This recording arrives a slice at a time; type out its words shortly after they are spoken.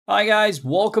Hi guys,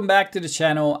 welcome back to the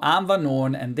channel. I'm Van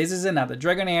Noorn and this is another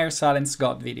Dragonheir Silent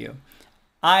God video.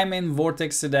 I'm in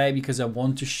Vortex today because I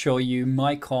want to show you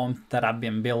my comp that I've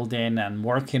been building and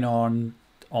working on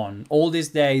all these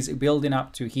days, building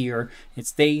up to here.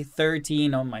 It's day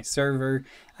 13 on my server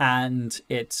and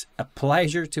it's a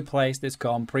pleasure to place this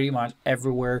comp pretty much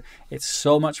everywhere. It's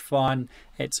so much fun.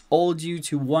 It's all due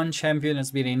to one champion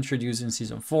that's been introduced in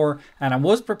season 4, and I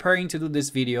was preparing to do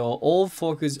this video all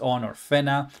focused on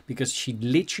Orphena because she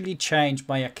literally changed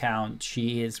my account.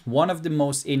 She is one of the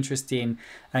most interesting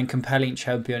and compelling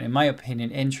champion, in my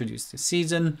opinion, introduced this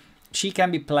season. She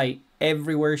can be played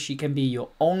everywhere. She can be your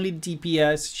only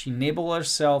DPS. She enabled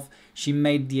herself. She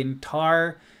made the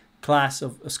entire class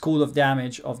of school of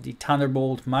damage of the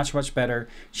Thunderbolt much better.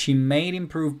 She made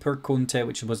improved per Kunte,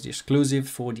 which was the exclusive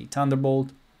for the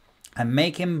Thunderbolt, and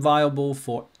make him viable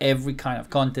for every kind of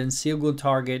content, single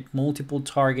target, multiple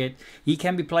target. He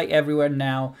can be played everywhere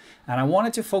now, and I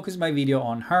wanted to focus my video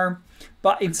on her,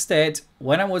 but instead,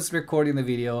 when I was recording the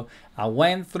video, I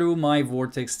went through my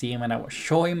Vortex team and I was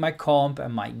showing my comp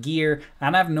and my gear,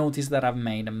 and I've noticed that I've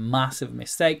made a massive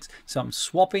mistakes, so I'm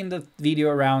swapping the video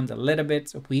around a little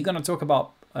bit. We're gonna talk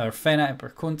about Orphena and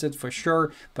Perkuntet for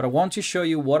sure, but I want to show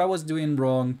you what I was doing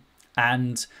wrong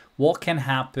and what can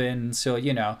happen. So,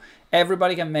 you know,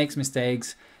 everybody can make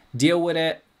mistakes, deal with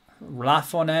it,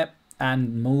 laugh on it,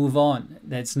 and move on.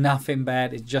 There's nothing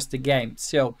bad, it's just a game.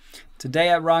 So today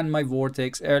I ran my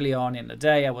Vortex early on in the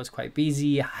day. I was quite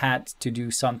busy, I had to do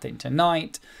something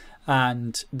tonight,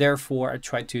 and therefore I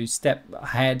tried to step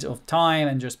ahead of time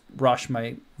and just rush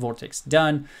my Vortex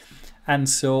done. And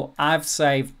so I've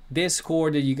saved this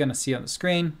score that you're gonna see on the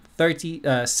screen,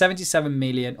 77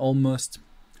 million almost,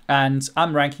 and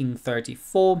I'm ranking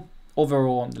 34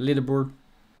 overall on the leaderboard.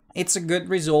 It's a good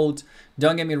result,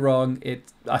 don't get me wrong.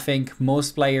 I think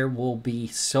most players will be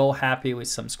so happy with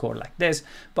some score like this,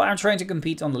 but I'm trying to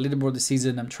compete on the leaderboard this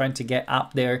season. I'm trying to get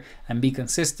up there and be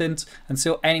consistent, and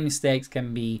so any mistakes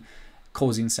can be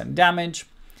causing some damage.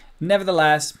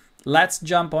 Nevertheless, let's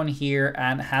jump on here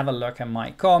and have a look at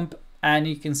my comp. And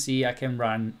you can see I can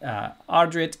run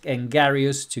Ardrit and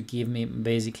Garius to give me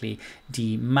basically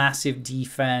the massive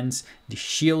defense, the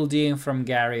shielding from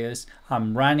Garius.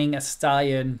 I'm running a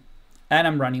Stallion and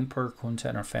I'm running Perkuntet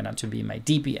and Orphena to be my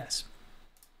DPS.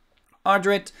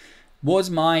 Ardrit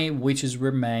was my Witch's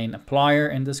Remain applier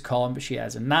in this comp. She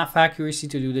has enough accuracy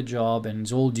to do the job, and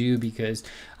it's all due because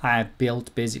I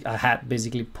had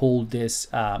basically pulled this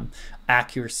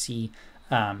accuracy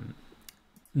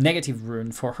negative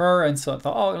rune for her, and so I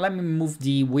thought, oh, let me move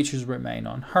the Witch's Remain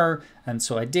on her, and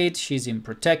so I did. She's in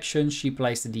protection, she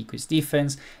plays the decreased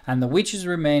defense, and the Witch's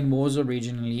Remain was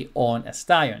originally on a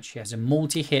Stallion. She has a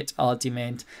multi-hit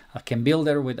ultimate, I can build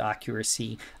her with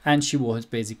accuracy, and she was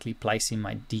basically placing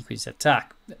my decreased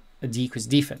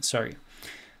defense, sorry.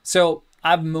 So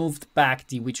I've moved back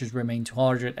the Witch's Remain to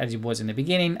 100 as it was in the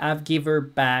beginning. I've given her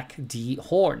back the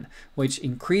Horn, which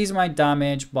increased my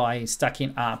damage by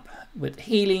stacking up with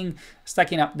healing,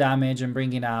 stacking up damage and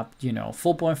bringing up, you know,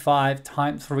 4.5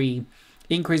 times 3,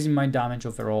 increasing my damage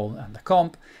overall and the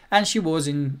comp. And she was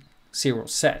in 0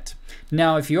 set.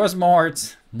 Now, if you're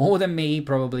smart, more than me,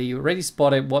 probably you already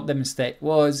spotted what the mistake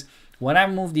was. When I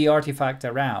moved the artifact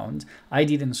around, I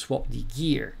didn't swap the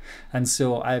gear. And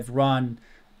so I've run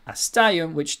a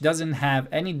Stallion which doesn't have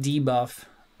any debuff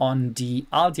on the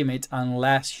ultimate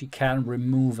unless she can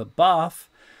remove a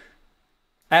buff,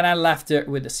 and I left her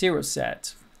with a 0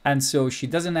 set, and so she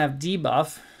doesn't have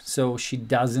debuff, so she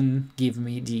doesn't give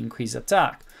me the increased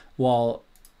attack. Well,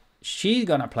 she's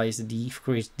gonna place the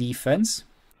decreased defense,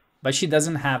 but she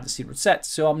doesn't have the 0 set,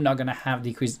 so I'm not gonna have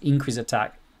the increased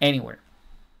attack anywhere.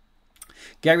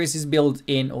 Garius is built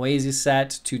in Oasis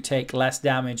set to take less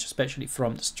damage, especially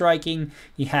from the striking.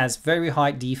 He has very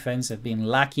high defense. I've been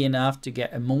lucky enough to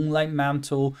get a Moonlight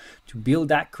Mantle to build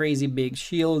that crazy big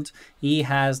shield. He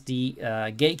has the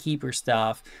Gatekeeper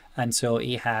staff, and so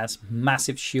he has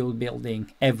massive shield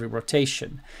building every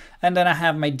rotation. And then I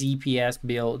have my DPS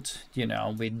built, you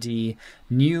know, with the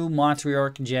new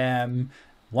Matriarch gem,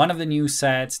 one of the new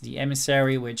sets, the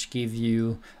Emissary, which give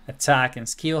you attack and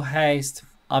skill haste.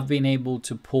 I've been able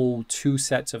to pull 2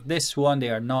 sets of this one. They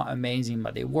are not amazing,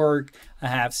 but they work. I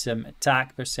have some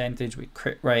attack percentage with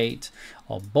crit rate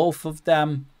on both of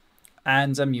them.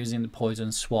 And I'm using the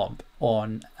Poison Swamp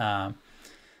on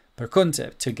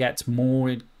Perkuntet to get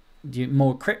more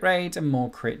crit rate and more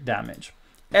crit damage.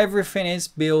 Everything is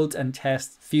built and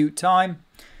tested a few times.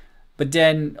 But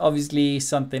then obviously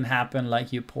something happened,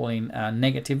 like you pulling a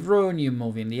negative rune, you're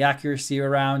moving the accuracy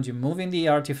around, you're moving the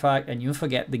artifact, and you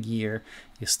forget the gear.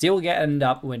 You still end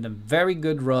up with a very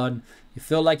good run, You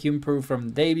feel like you improved from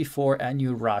the day before and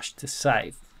you rush to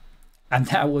save. And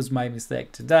that was my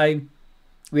mistake today.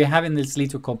 We're having this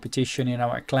little competition in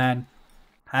our clan.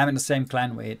 I'm in the same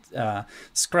clan with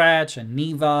Scratch and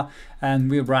Neva, and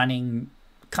we're running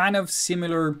kind of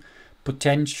similar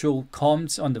potential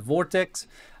comps on the Vortex.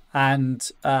 And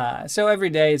so every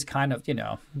day is kind of, you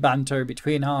know, banter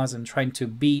between us and trying to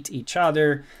beat each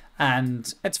other.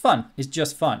 And it's fun. It's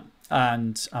just fun.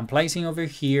 And I'm placing over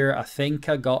here. I think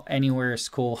I got anywhere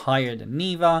score higher than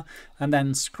Neva. And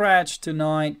then Scratch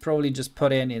tonight probably just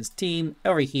put in his team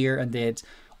over here and did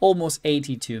almost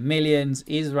 82 millions.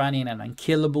 He's running an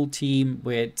unkillable team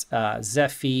with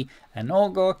Zephy and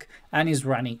Ogok, and he's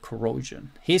running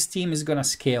Corrosion. His team is going to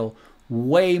scale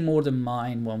way more than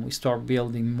mine when we start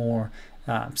building more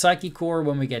Psychic Core,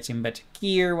 when we get in better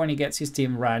gear, when he gets his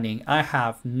team running. I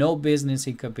have no business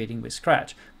in competing with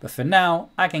Scratch, but for now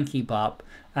I can keep up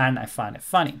and I find it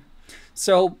funny.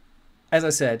 So as I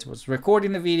said, was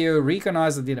recording the video,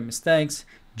 recognized I did a mistakes,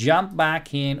 jump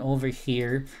back in over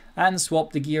here and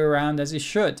swap the gear around as it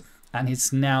should. And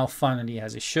it's now finally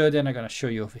as it should, and I'm going to show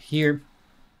you over here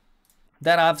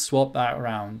that I've swapped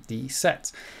around the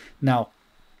sets. Now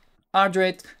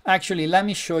Ardred, actually let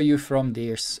me show you from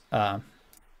this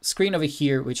screen over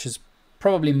here, which is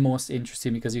probably most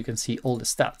interesting because you can see all the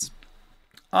stats.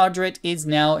 Ardred is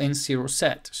now in 0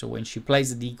 set, so when she plays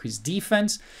the decreased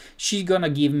defense, she's gonna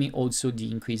give me also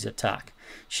the increased attack.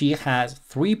 She has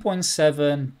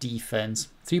 3.7 defense,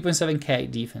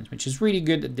 3.7k defense, which is really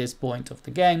good at this point of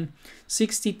the game,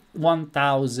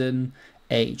 61,000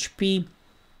 HP,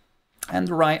 and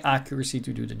the right accuracy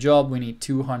to do the job. We need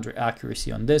 200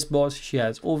 accuracy on this boss. She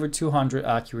has over 200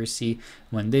 accuracy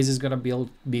when this is going to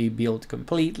be built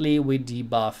completely with the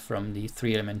buff from the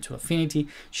 3 elemental affinity.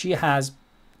 She has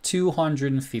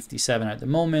 257 at the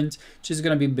moment. She's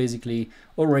going to be basically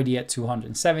already at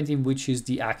 270, which is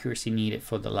the accuracy needed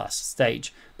for the last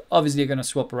stage. But obviously, you're going to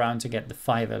swap around to get the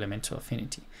 5 elemental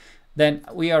affinity. Then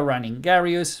we are running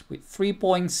Garius with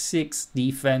 3.6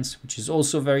 defense, which is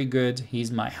also very good.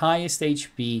 He's my highest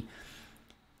HP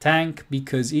tank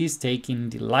because he's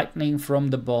taking the lightning from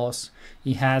the boss.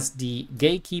 He has the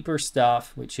Gatekeeper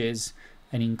stuff, which is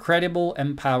an incredible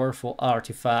and powerful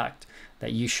artifact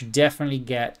that you should definitely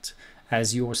get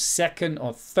as your second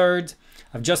or third.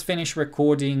 I've just finished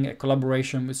recording a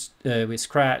collaboration with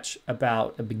Scratch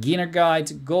about a beginner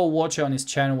guide. Go watch it on his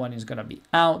channel when it's going to be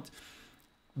out.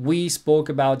 We spoke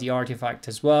about the artifact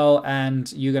as well,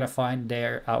 and you're gonna find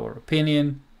there our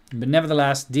opinion. But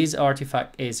nevertheless, this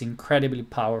artifact is incredibly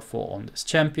powerful on this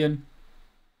champion.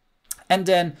 And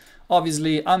then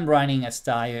obviously I'm running a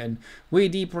Stallion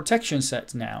with the protection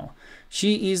set now.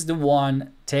 She is the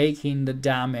one taking the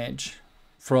damage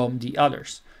from the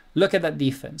others. Look at that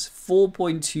defense,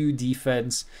 4.2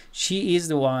 defense. She is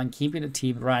the one keeping the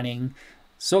team running,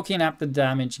 soaking up the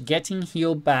damage, getting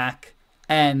healed back,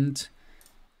 and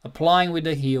applying with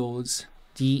the heals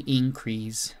the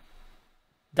increase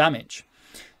damage.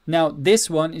 Now this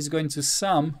one is going to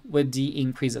sum with the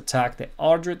increased attack that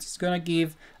Ardred is going to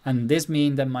give, and this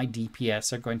means that my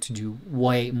DPS are going to do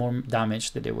way more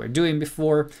damage than they were doing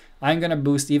before. I'm going to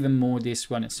boost even more this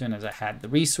one as soon as I had the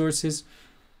resources,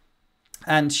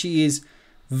 and she is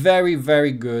very,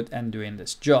 very good at doing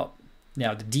this job.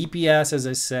 Now the DPS, as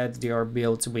I said, they are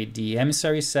built with the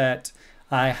emissary set.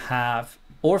 I have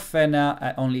Orphena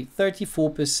at only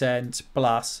 34%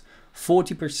 plus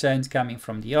 40% coming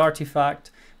from the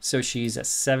artifact, so she's at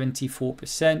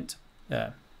 74%.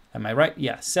 Am I right?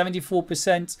 Yeah,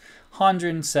 74%,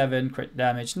 107 crit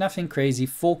damage, nothing crazy,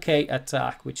 4k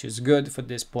attack, which is good for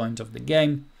this point of the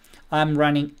game. I'm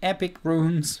running epic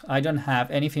runes. I don't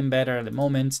have anything better at the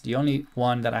moment. The only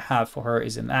one that I have for her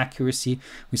is an accuracy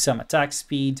with some attack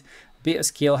speed, a bit of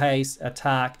skill haste,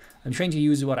 attack. I'm trying to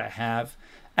use what I have.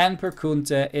 And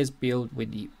Perkunte is built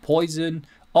with the poison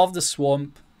of the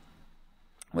swamp,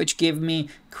 which give me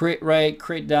crit rate,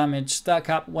 crit damage, stack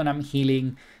up when I'm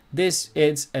healing. This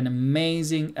is an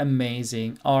amazing,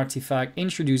 amazing artifact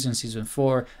introduced in Season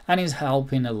 4 and is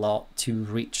helping a lot to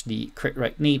reach the crit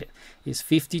rate needed. It's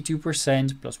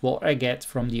 52% plus what I get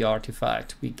from the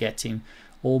artifact. We're getting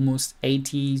almost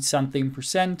 80 something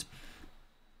percent.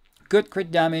 Good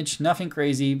crit damage, nothing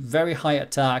crazy, very high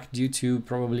attack due to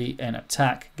probably an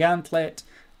attack gauntlet.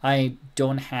 I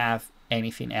don't have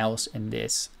anything else in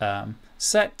this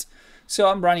set, so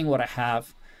I'm running what I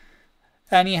have.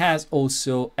 And he has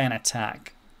also an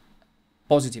attack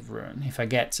positive rune. If I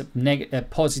get some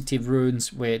positive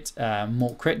runes with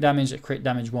more crit damage, a crit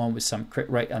damage one with some crit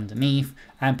rate underneath,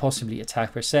 and possibly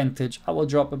attack percentage, I will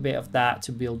drop a bit of that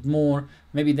to build more.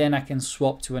 Maybe then I can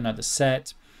swap to another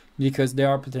set. because there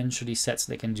are potentially sets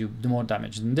that can do more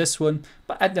damage than this one,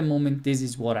 but at the moment this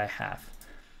is what I have.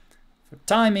 For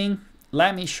timing,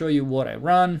 let me show you what I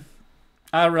run.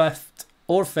 I left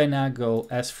Orphena go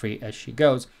as free as she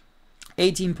goes.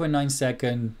 18.9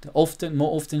 seconds.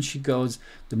 More often she goes,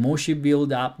 the more she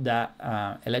build up that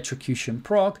electrocution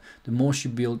proc, the more she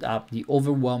build up the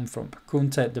overwhelm from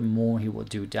Perkunta, the more he will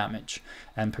do damage.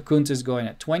 And Perkunta is going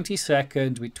at 20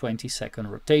 seconds with 20-second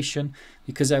rotation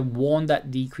because I want that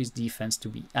decreased defense to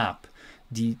be up.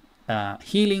 The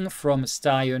healing from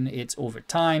Scion, it's over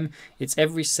time, it's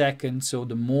every second, so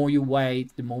the more you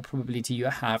wait, the more probability you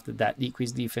have that that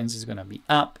decreased defense is going to be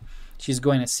up. She's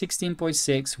going at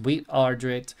 16.6 with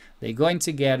Ardrit. They're going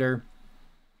together,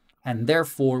 and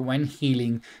therefore when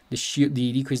healing, the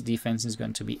decreased defense is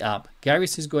going to be up.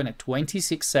 Garrus is going at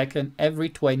 26 seconds every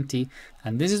 20,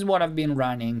 and this is what I've been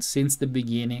running since the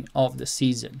beginning of the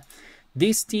season.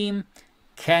 This team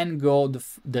can go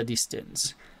the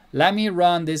distance. Let me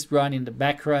run this run in the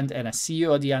background, and I see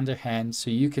you on the other hand so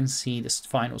you can see this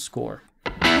final score.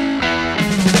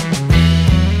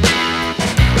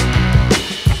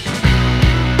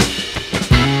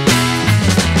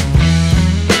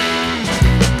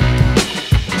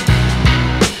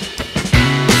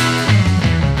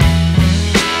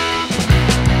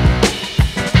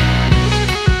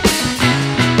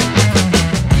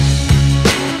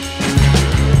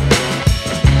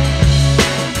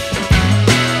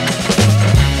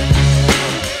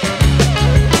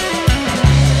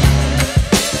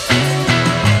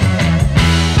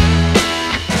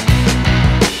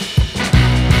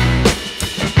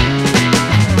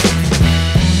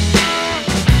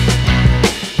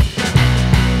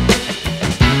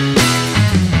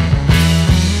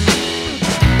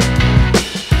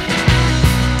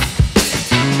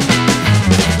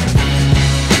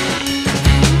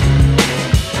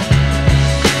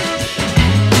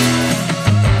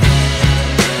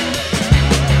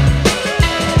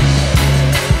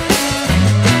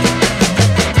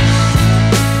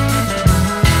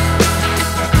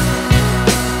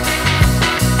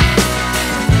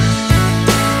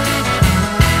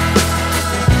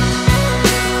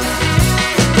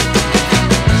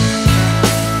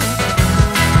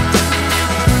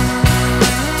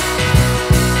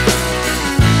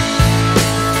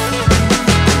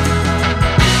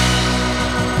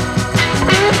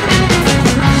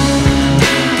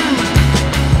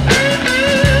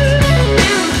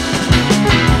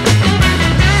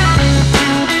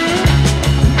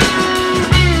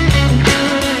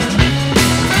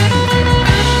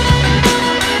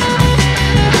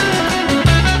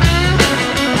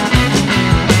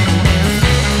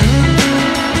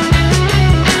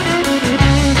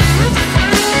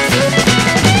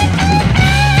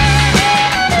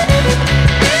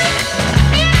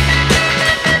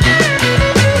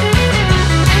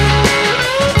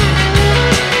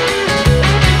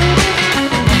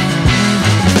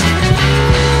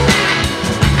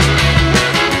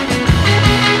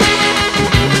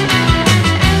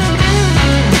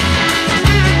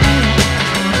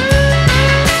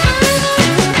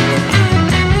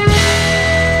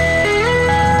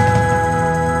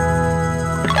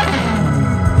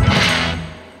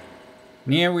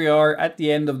 Here we are at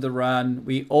the end of the run.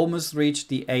 We almost reached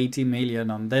the 80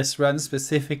 million on this run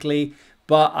specifically,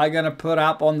 but I'm gonna put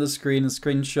up on the screen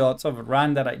screenshots of a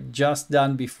run that I just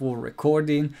done before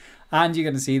recording, and you're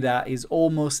gonna see that is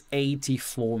almost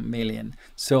 84 million.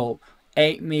 So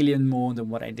 8 million more than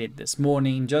what I did this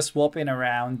morning, just swapping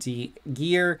around the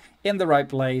gear in the right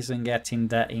place and getting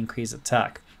that increased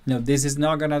attack. Now, this is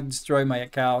not gonna destroy my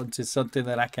account. It's something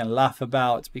that I can laugh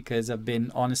about because I've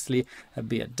been honestly a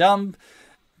bit dumb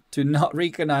to not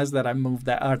recognize that I moved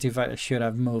that artifact. I should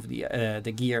have moved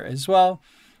the gear as well.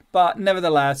 But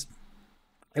nevertheless,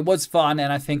 it was fun,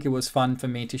 and I think it was fun for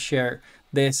me to share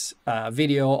this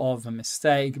video of a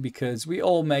mistake because we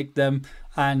all make them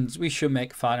and we should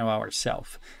make fun of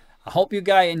ourselves. I hope you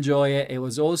guys enjoy it. It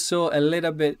was also a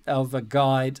little bit of a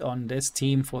guide on this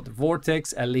team for the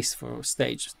Vortex, at least for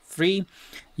stage 3.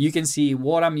 You can see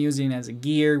what I'm using as a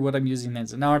gear, what I'm using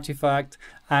as an artifact,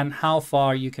 and how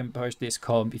far you can push this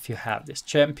comp if you have this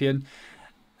champion.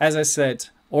 As I said,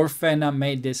 Orphena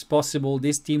made this possible.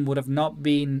 This team would have not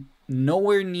been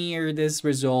nowhere near this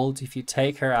result if you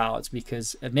take her out,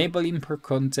 because enabling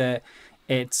Perkunta,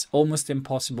 it's almost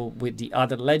impossible with the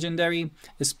other legendary,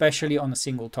 especially on a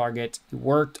single target. It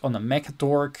worked on a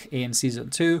Mechatork in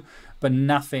season 2, but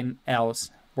nothing else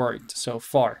worked so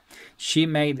far. She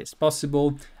made this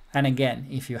possible, and again,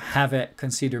 if you have it,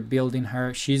 consider building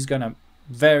her. She's gonna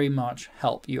very much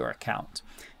help your account.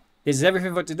 This is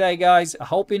everything for today, guys. I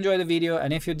hope you enjoyed the video,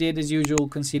 and if you did, as usual,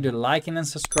 consider liking and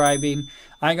subscribing.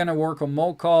 I'm gonna work on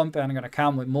more comp, and I'm gonna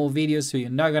come with more videos, so you're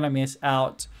not gonna miss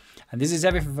out. And this is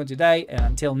everything for today, and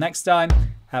until next time,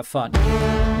 have fun.